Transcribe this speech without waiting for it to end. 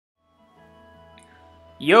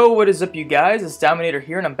Yo, what is up you guys? It's Dominator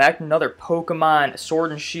here and I'm back with another Pokemon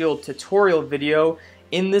Sword and Shield tutorial video.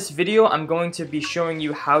 In this video, I'm going to be showing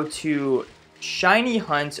you how to shiny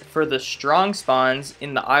hunt for the strong spawns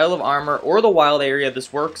in the Isle of Armor or the wild area.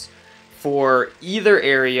 This works for either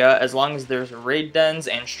area as long as there's raid dens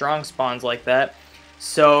and strong spawns like that.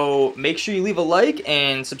 So make sure you leave a like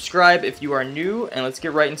and subscribe if you are new, and let's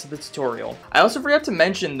get right into the tutorial. I also forgot to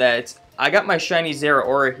mention that I got my shiny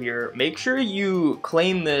Zeraora here. Make sure you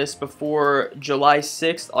claim this before July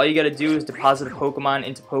 6th. All you gotta do is deposit a Pokemon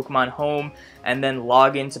into Pokemon Home and then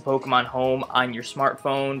log into Pokemon Home on your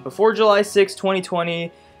smartphone before July 6th,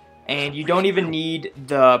 2020. And you don't even need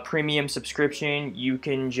the premium subscription. You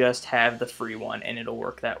can just have the free one and it'll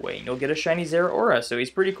work that way. You'll get a shiny Zeraora, so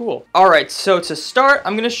he's pretty cool. Alright, so to start,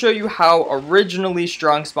 I'm going to show you how originally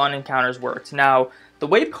strong spawn encounters worked. Now, the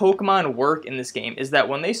way Pokemon work in this game is that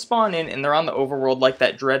when they spawn in and they're on the overworld like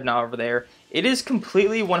that Dreadnought over there, it is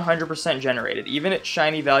completely 100% generated. Even its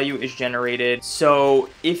shiny value is generated. So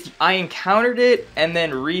if I encountered it and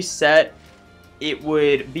then reset, it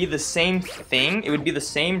would be the same thing. It would be the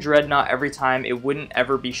same Dreadnought every time. It wouldn't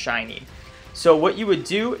ever be shiny. So what you would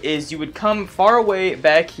do is you would come far away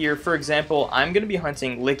back here. For example, I'm going to be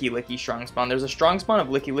hunting Lickilicky strong spawn. There's a strong spawn of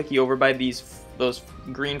Lickilicky over by those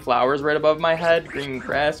green flowers right above my head. Green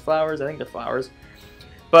grass flowers. I think they're flowers.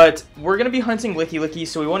 But we're going to be hunting Lickilicky,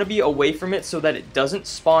 so we want to be away from it so that it doesn't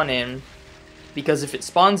spawn in. Because if it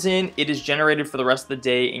spawns in, it is generated for the rest of the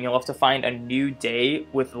day, and you'll have to find a new day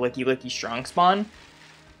with Lickilicky strong spawn.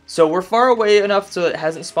 So we're far away enough so it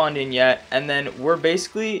hasn't spawned in yet, and then we're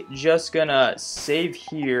basically just gonna save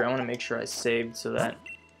here. I want to make sure I saved so that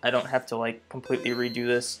I don't have to like completely redo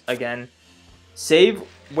this again. Save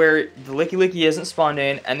where the Lickilicky hasn't spawned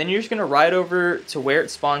in, and then you're just gonna ride over to where it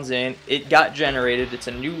spawns in. It got generated. It's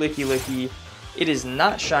a new Lickilicky. It is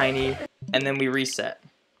not shiny, and then we reset.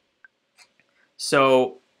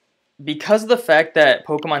 So, because of the fact that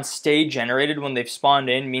Pokemon stay generated when they've spawned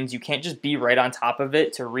in means you can't just be right on top of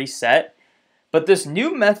it to reset. But this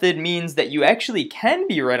new method means that you actually can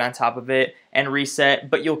be right on top of it and reset,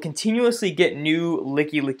 but you'll continuously get new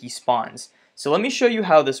Lickilicky spawns. So let me show you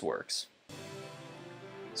how this works.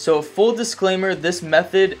 So full disclaimer, this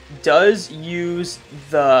method does use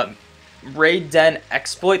the Raid Den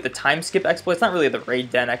exploit, the time skip exploit. It's not really the Raid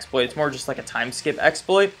Den exploit, it's more just like a time skip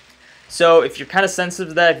exploit. So if you're kind of sensitive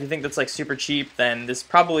to that, if you think that's like super cheap, then this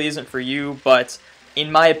probably isn't for you. But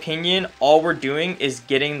in my opinion, all we're doing is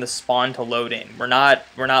getting the spawn to load in. We're not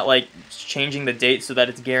like changing the date so that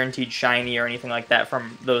it's guaranteed shiny or anything like that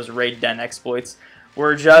from those Raid Den exploits.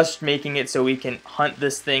 We're just making it so we can hunt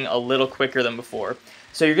this thing a little quicker than before.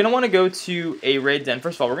 So you're going to want to go to a Raid Den.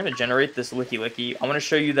 First of all, we're going to generate this Lickilicky. I want to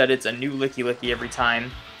show you that it's a new Lickilicky every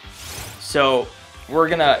time. So we're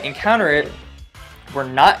going to encounter it. We're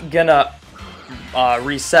not gonna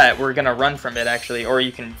reset, we're gonna run from it actually, or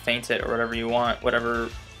you can feint it or whatever you want, whatever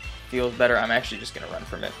feels better. I'm actually just gonna run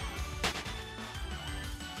from it.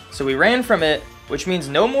 So we ran from it, which means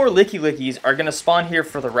no more Lickilickys are gonna spawn here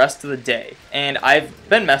for the rest of the day. And I've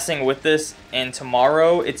been messing with this, and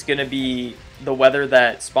tomorrow it's gonna be the weather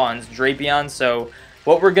that spawns Drapion. So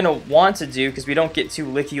what we're gonna want to do, because we don't get 2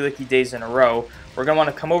 Lickilicky days in a row, we're gonna want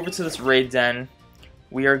to come over to this Raid Den.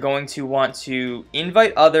 We are going to want to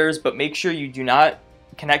invite others, but make sure you do not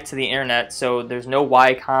connect to the internet. So there's no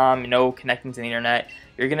Wi-Com, no connecting to the internet.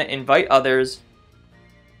 You're going to invite others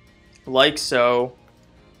like so.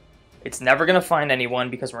 It's never going to find anyone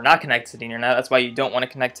because we're not connected to the internet. That's why you don't want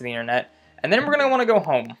to connect to the internet. And then we're going to want to go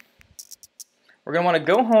home. We're going to want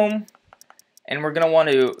to go home, and we're going to want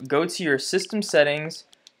to go to your system settings,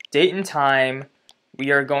 date and time.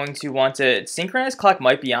 We are going to want to, synchronized clock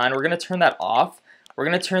might be on. We're going to turn that off. We're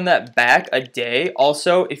going to turn that back a day.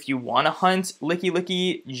 Also, if you want to hunt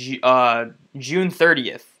Lickilicky, June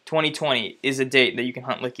 30th, 2020 is a date that you can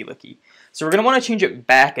hunt Lickilicky. So we're going to want to change it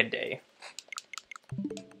back a day.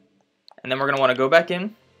 And then we're going to want to go back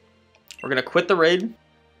in. We're going to quit the raid.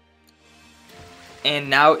 And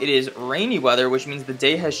now it is rainy weather, which means the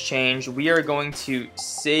day has changed. We are going to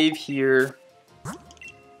save here.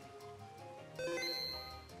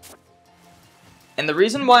 And the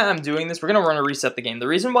reason why I'm doing this, we're going to run a reset the game. The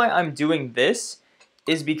reason why I'm doing this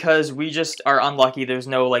is because we just are unlucky. There's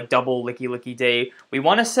no like double Lickilicky day. We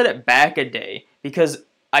want to set it back a day because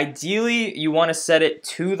ideally you want to set it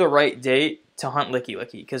to the right date to hunt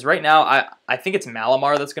Lickilicky. Because right now I think it's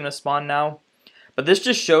Malamar that's going to spawn now. But this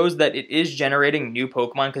just shows that it is generating new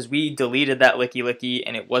Pokemon because we deleted that Lickilicky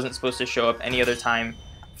and it wasn't supposed to show up any other time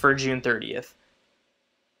for June 30th.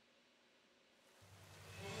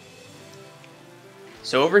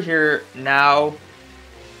 So over here, now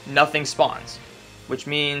nothing spawns. which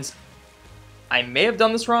means I may have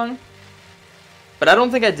done this wrong, but I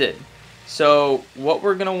don't think I did. So what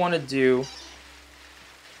we're gonna want to do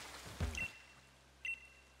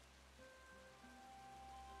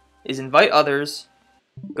is invite others,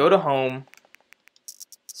 go to home,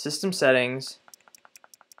 system settings,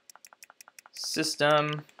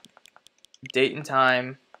 system, date and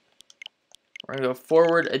time. We're gonna go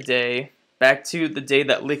forward a day, back to the day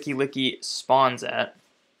that Licky Licky spawns at.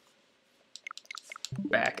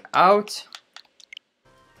 Back out,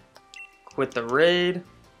 quit the raid.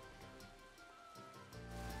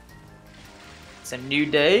 It's a new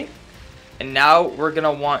day, and now we're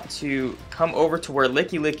gonna want to come over to where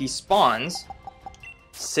Licky Licky spawns,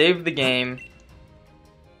 save the game,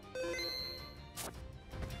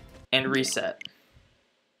 and reset.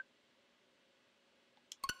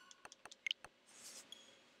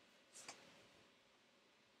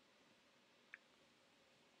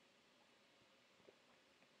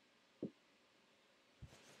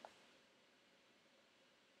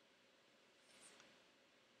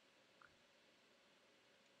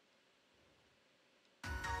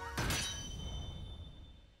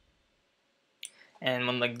 And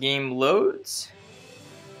when the game loads,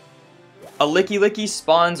 a Licky Licky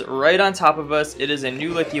spawns right on top of us. It is a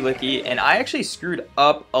new Licky Licky, and I actually screwed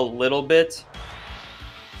up a little bit.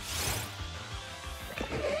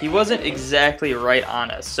 He wasn't exactly right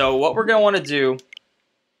on us. So what we're gonna want to do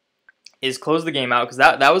is close the game out, because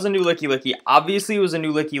that was a new Licky Licky. Obviously it was a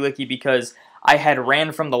new Licky Licky because I had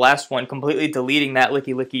ran from the last one, completely deleting that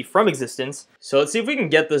Licky Licky from existence. So let's see if we can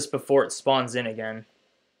get this before it spawns in again,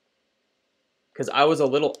 because I was a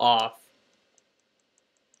little off.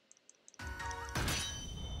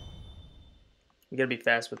 We gotta be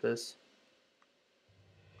fast with this.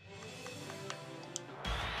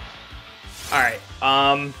 Alright,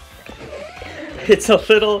 it's a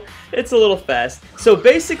little fast. So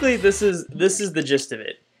basically this is the gist of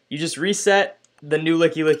it. You just reset, the new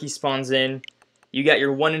Licky Licky spawns in. You got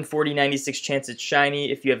your 1 in 40, 96 chance it's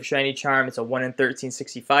shiny. If you have a shiny charm, it's a 1 in 13,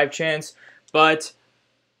 65 chance. But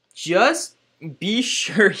just be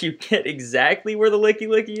sure you get exactly where the Licky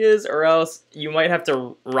Licky is, or else you might have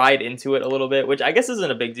to ride into it a little bit, which I guess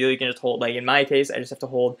isn't a big deal. You can just hold, like in my case, I just have to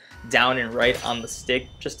hold down and right on the stick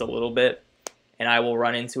just a little bit, and I will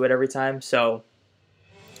run into it every time. So,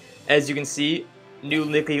 as you can see, new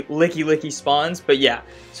Licky Licky spawns. But yeah,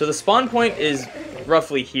 so the spawn point is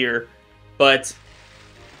roughly here. But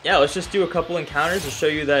yeah, let's just do a couple encounters to show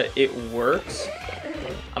you that it works.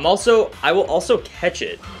 I will also catch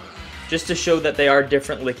it, just to show that they are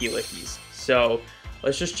different Licky Lickies. So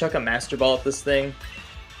let's just chuck a Master Ball at this thing.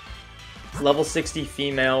 Level 60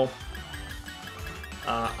 female.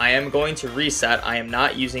 I am going to reset. I am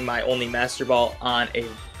not using my only Master Ball on a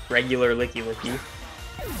regular Licky Licky.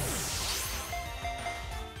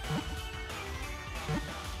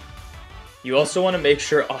 You also want to make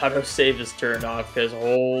sure autosave is turned off, because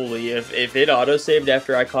holy, if it autosaved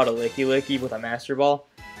after I caught a Licky Licky with a Master Ball,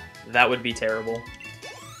 that would be terrible.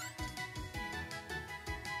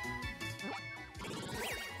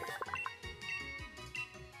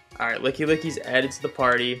 Alright, Licky Licky's added to the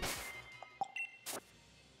party.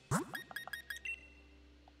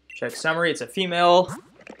 Check summary, it's a female.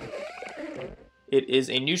 It is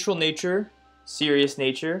a neutral nature, serious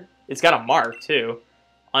nature. It's got a mark, too.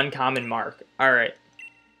 Uncommon mark. Alright.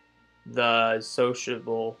 The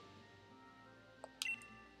sociable.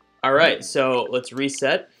 Alright, so let's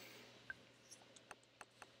reset.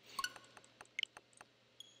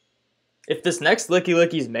 If this next Licky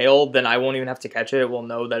Licky's male, then I won't even have to catch it. We'll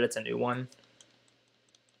know that it's a new one.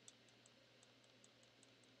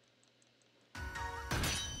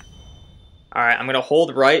 Alright, I'm going to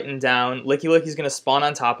hold right and down. Licky Licky's going to spawn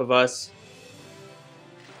on top of us.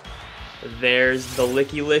 There's the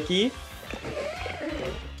Licky Licky.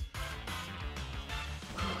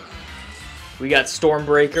 We got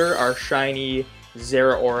Stormbreaker, our shiny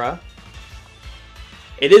Zeraora.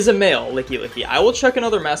 It is a male Licky Licky. I will check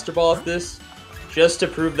another Master Ball of this, just to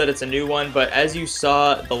prove that it's a new one, but as you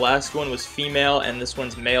saw, the last one was female, and this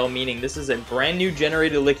one's male, meaning this is a brand new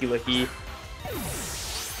generated Licky Licky.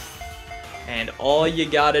 And all you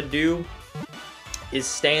gotta do is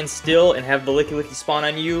stand still and have the Licky Licky spawn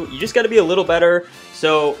on you. You just gotta be a little better.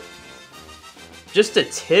 So, just a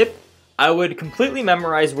tip, I would completely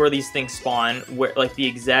memorize where these things spawn, where like the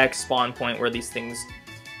exact spawn point where these things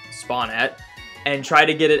spawn at, and try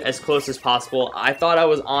to get it as close as possible. I thought I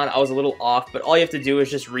was a little off, but all you have to do is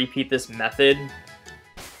just repeat this method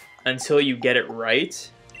until you get it right.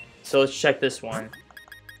 So let's check this one.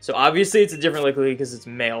 So obviously it's a different Licky Licky because it's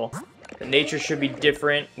male. The nature should be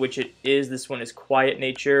different, which it is. This one is quiet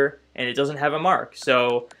nature, and it doesn't have a mark.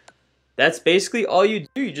 So that's basically all you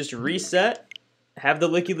do. You just reset, have the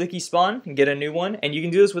Lickilicky spawn, and get a new one. And you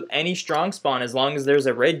can do this with any strong spawn as long as there's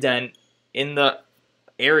a raid den in the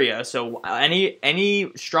area. So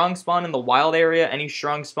any strong spawn in the wild area, any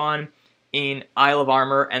strong spawn in Isle of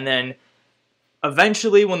Armor, and then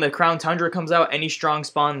eventually when the Crown Tundra comes out, any strong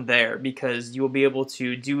spawn there, because you will be able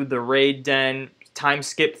to do the raid den time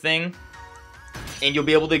skip thing, and you'll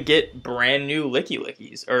be able to get brand new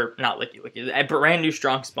Lickilickies, or not Lickilickies, brand new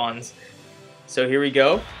strong spawns. So here we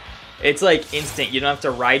go. It's like instant. You don't have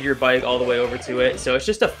to ride your bike all the way over to it. So it's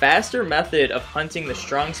just a faster method of hunting the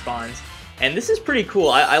strong spawns. And this is pretty cool.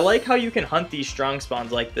 I like how you can hunt these strong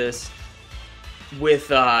spawns like this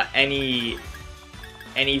with any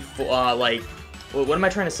like, what am I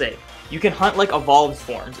trying to say? You can hunt like evolved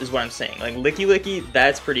forms is what I'm saying. Like Lickilicky,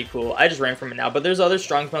 that's pretty cool. I just ran from it now. But there's other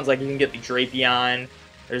strong spawns, like you can get the Drapion.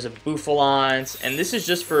 There's a Bouffalance. And this is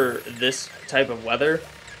just for this type of weather.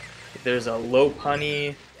 There's a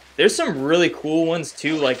Lopunny. There's some really cool ones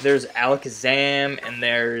too. Like there's Alakazam and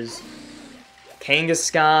there's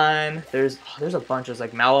Kangaskhan. There's a bunch of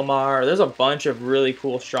like Malamar. There's a bunch of really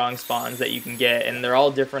cool strong spawns that you can get, and they're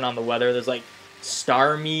all different on the weather. There's like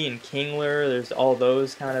Starmie and Kingler. There's all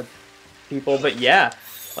those kind of people. But yeah,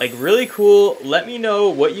 like really cool. Let me know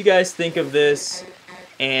what you guys think of this,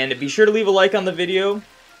 and be sure to leave a like on the video.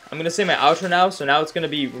 I'm gonna say my outro now, so now it's gonna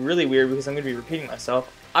be really weird because I'm gonna be repeating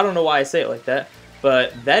myself. I don't know why I say it like that.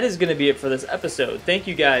 But that is going to be it for this episode. Thank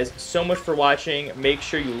you guys so much for watching. Make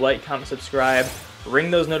sure you like, comment, subscribe,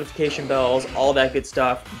 ring those notification bells, all that good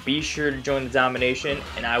stuff. Be sure to join the domination,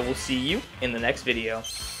 and I will see you in the next video.